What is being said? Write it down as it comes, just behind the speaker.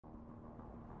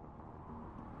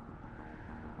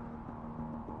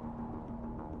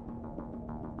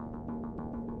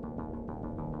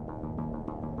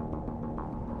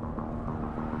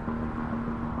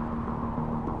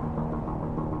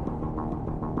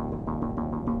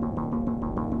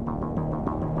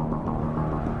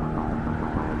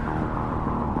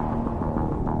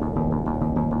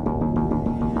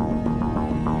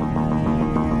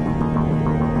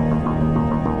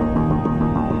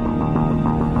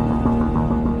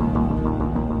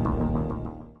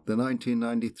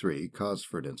1993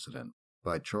 Cosford Incident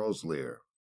by Charles Lear.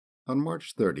 On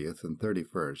March 30th and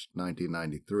 31st,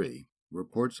 1993,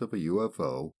 reports of a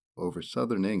UFO over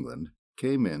southern England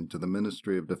came in to the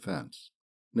Ministry of Defense.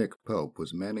 Nick Pope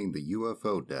was manning the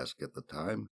UFO desk at the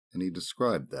time, and he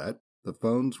described that the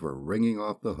phones were ringing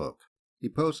off the hook. He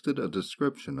posted a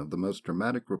description of the most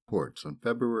dramatic reports on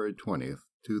February 20th,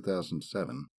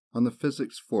 2007, on the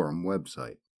Physics Forum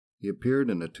website. He appeared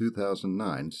in a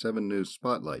 2009 7 News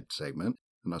Spotlight segment,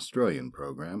 an Australian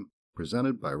program,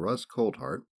 presented by Russ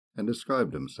Coulthart, and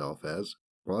described himself as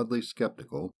broadly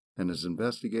skeptical and his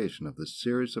investigation of this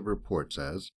series of reports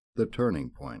as the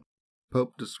turning point.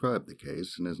 Pope described the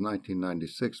case in his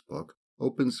 1996 book,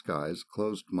 Open Skies,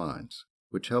 Closed Minds,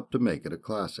 which helped to make it a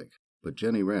classic, but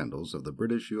Jenny Randles of the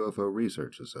British UFO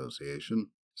Research Association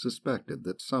suspected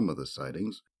that some of the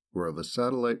sightings were of a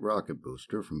satellite rocket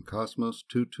booster from Cosmos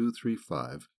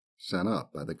 2235 sent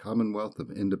up by the Commonwealth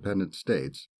of Independent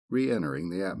States re-entering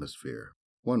the atmosphere.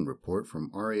 One report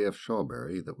from RAF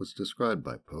Shawbury that was described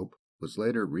by Pope was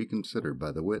later reconsidered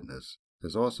by the witness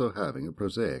as also having a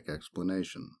prosaic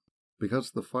explanation.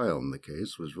 Because the file in the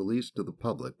case was released to the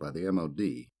public by the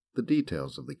MOD, the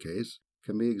details of the case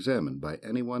can be examined by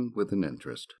anyone with an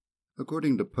interest.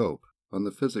 According to Pope, on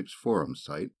the Physics Forum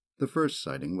site, the first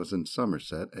sighting was in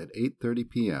Somerset at 8:30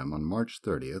 p.m. on March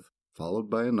 30th, followed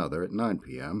by another at 9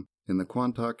 p.m. in the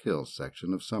Quantock Hills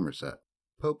section of Somerset.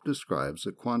 Pope describes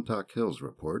the Quantock Hills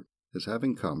report as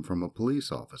having come from a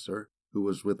police officer who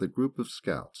was with a group of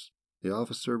scouts. The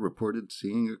officer reported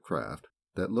seeing a craft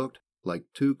that looked like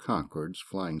two Concords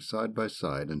flying side by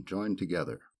side and joined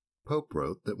together. Pope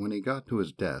wrote that when he got to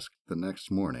his desk the next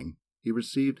morning, he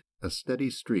received a steady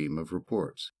stream of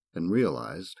reports and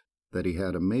realized that he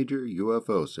had a major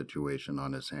UFO situation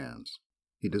on his hands.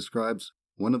 He describes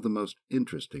one of the most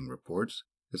interesting reports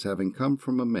as having come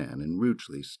from a man in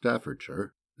Rugeley,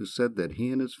 Staffordshire, who said that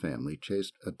he and his family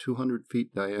chased a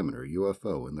 200-foot diameter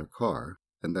UFO in their car,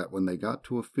 and that when they got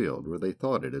to a field where they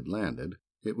thought it had landed,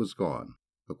 it was gone.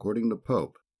 According to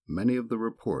Pope, many of the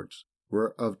reports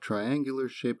were of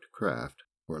triangular-shaped craft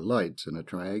or lights in a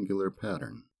triangular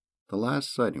pattern. The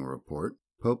last sighting report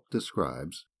Pope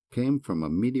describes came from a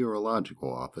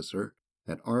meteorological officer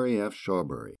at RAF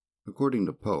Shawbury. According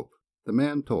to Pope, the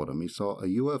man told him he saw a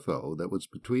UFO that was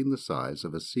between the size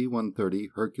of a C-130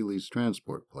 Hercules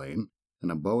transport plane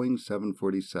and a Boeing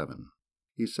 747.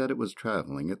 He said it was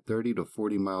traveling at 30 to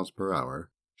 40 miles per hour,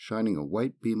 shining a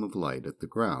white beam of light at the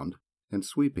ground and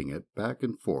sweeping it back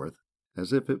and forth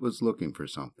as if it was looking for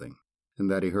something,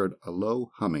 and that he heard a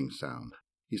low humming sound.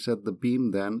 He said the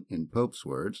beam then, in Pope's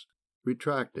words,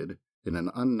 retracted in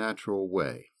an unnatural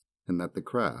way, and that the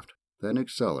craft then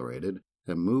accelerated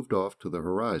and moved off to the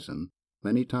horizon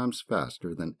many times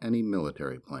faster than any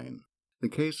military plane. The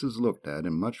case is looked at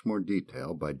in much more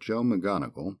detail by Joe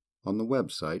McGonigal on the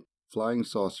website Flying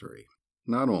Saucery.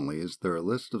 Not only is there a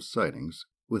list of sightings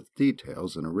with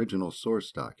details and original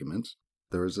source documents,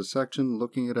 there is a section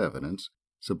looking at evidence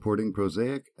supporting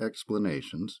prosaic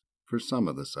explanations for some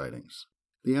of the sightings.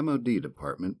 The MOD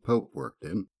department Pope worked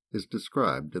in is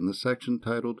described in the section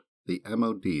titled The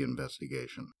MOD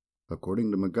Investigation.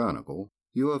 According to McGonigal,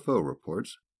 UFO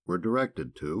reports were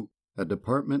directed to a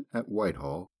department at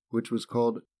Whitehall which was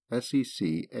called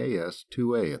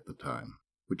SEC-AS-2A at the time,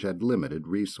 which had limited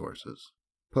resources.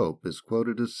 Pope is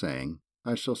quoted as saying,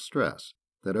 "I shall stress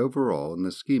that overall in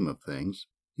the scheme of things,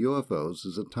 UFOs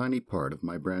is a tiny part of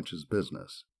my branch's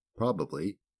business,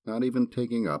 probably not even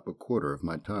taking up a quarter of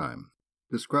my time."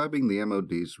 Describing the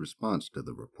MOD's response to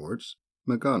the reports,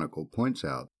 McGonigal points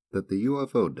out that the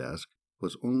UFO desk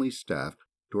was only staffed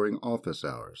during office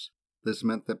hours. This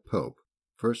meant that Pope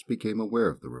first became aware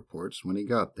of the reports when he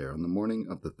got there on the morning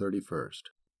of the 31st.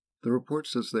 The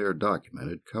reports as they are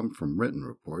documented come from written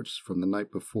reports from the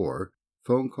night before,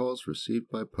 phone calls received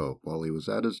by Pope while he was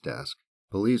at his desk,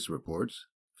 police reports,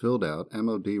 filled out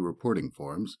MOD reporting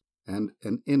forms, and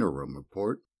an interim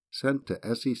report sent to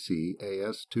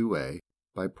SEC-AS-2A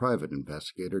by private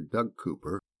investigator Doug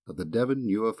Cooper of the Devon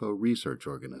UFO Research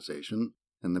Organization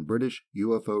and the British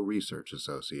UFO Research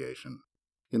Association.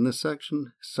 In the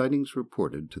section Sightings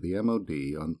Reported to the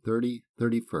MOD on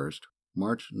 31st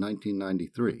March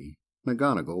 1993,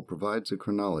 McGonigal provides a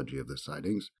chronology of the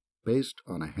sightings based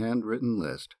on a handwritten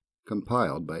list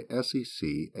compiled by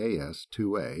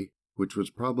SEC-AS-2A, which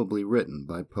was probably written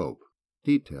by Pope.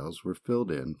 Details were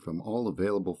filled in from all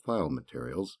available file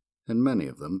materials, and many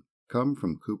of them come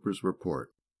from Cooper's report.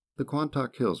 The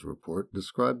Quantock Hills report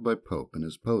described by Pope in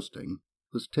his posting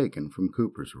was taken from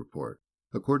Cooper's report.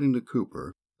 According to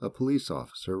Cooper, a police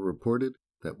officer reported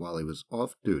that while he was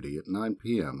off duty at 9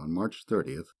 p.m. on March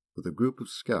 30th, with a group of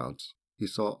scouts, he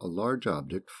saw a large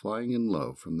object flying in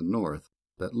low from the north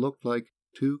that looked like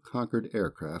two Concorde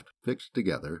aircraft fixed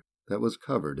together that was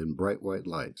covered in bright white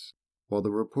lights. While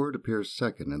the report appears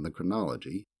second in the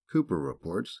chronology, Cooper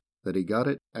reports that he got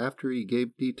it after he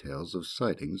gave details of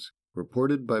sightings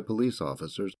reported by police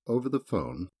officers over the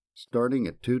phone starting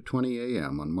at 2:20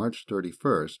 a.m. on March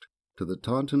 31st to the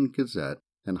Taunton Gazette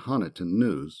and Honiton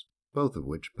News, both of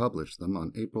which published them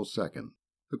on April 2nd.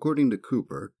 According to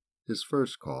Cooper, his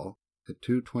first call at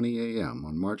 2:20 a.m.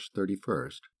 on March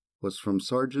 31st was from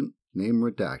Sergeant, name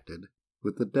redacted,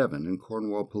 with the Devon and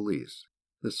Cornwall Police.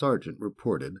 The sergeant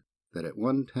reported that at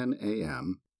 1:10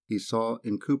 a.m. he saw,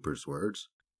 in Cooper's words,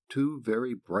 two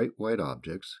very bright white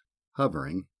objects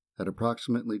hovering at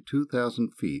approximately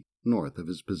 2,000 feet north of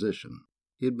his position.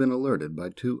 He had been alerted by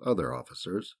two other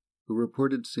officers who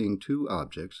reported seeing two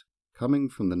objects coming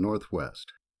from the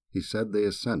northwest. He said they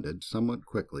ascended somewhat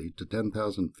quickly to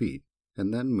 10,000 feet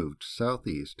and then moved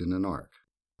southeast in an arc.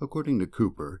 According to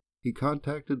Cooper, he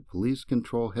contacted Police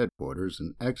Control Headquarters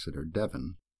in Exeter,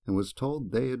 Devon, and was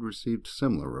told they had received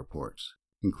similar reports,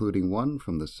 including one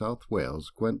from the South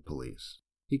Wales Gwent Police.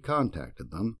 He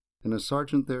contacted them, and a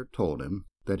sergeant there told him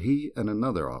that he and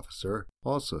another officer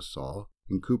also saw,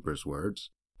 in Cooper's words,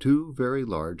 two very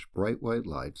large bright white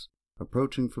lights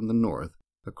approaching from the north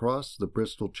across the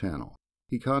Bristol Channel.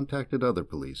 He contacted other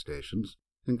police stations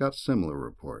and got similar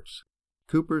reports.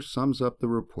 Cooper sums up the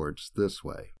reports this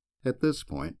way. At this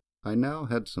point, I now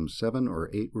had some 7 or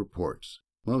 8 reports,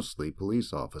 mostly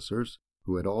police officers,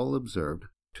 who had all observed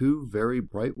two very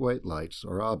bright white lights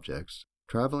or objects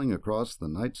traveling across the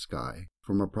night sky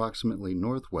from approximately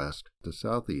northwest to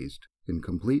southeast in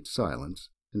complete silence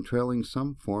and trailing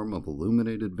some form of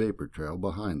illuminated vapor trail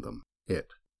behind them.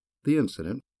 The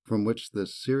incident from which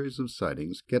this series of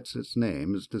sightings gets its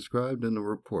name is described in a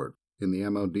report in the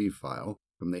MOD file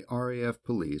from the RAF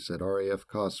police at RAF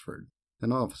Cosford.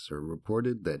 An officer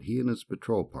reported that he and his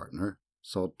patrol partner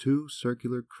saw two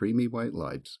circular creamy white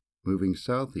lights moving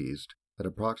southeast at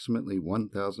approximately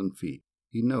 1,000 feet.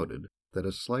 He noted that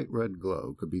a slight red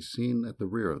glow could be seen at the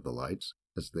rear of the lights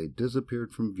as they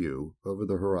disappeared from view over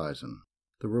the horizon.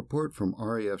 The report from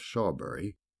RAF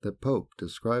Shawbury that Pope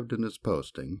described in his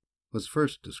posting was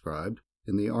first described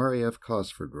in the RAF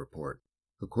Cosford report.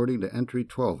 According to entry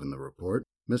 12 in the report,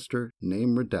 Mr.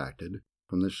 Name Redacted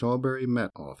from the Shawbury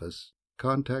Met Office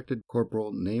contacted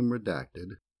Corporal Name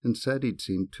Redacted and said he'd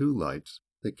seen two lights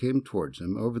that came towards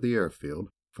him over the airfield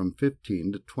from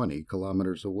 15 to 20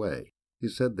 kilometers away. He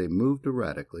said they moved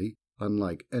erratically,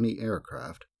 unlike any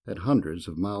aircraft, at hundreds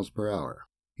of miles per hour.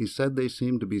 He said they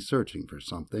seemed to be searching for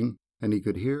something, and he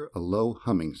could hear a low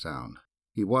humming sound.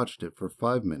 He watched it for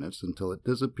 5 minutes until it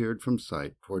disappeared from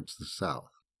sight towards the south.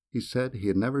 He said he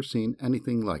had never seen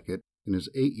anything like it in his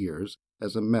 8 years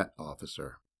as a Met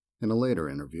officer. In a later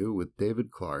interview with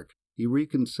David Clark, he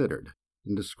reconsidered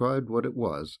and described what it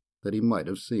was that he might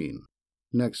have seen.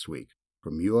 Next week,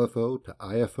 from UFO to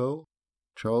IFO,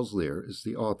 Charles Lear is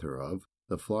the author of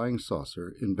The Flying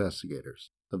Saucer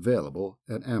Investigators, available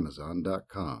at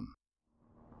Amazon.com.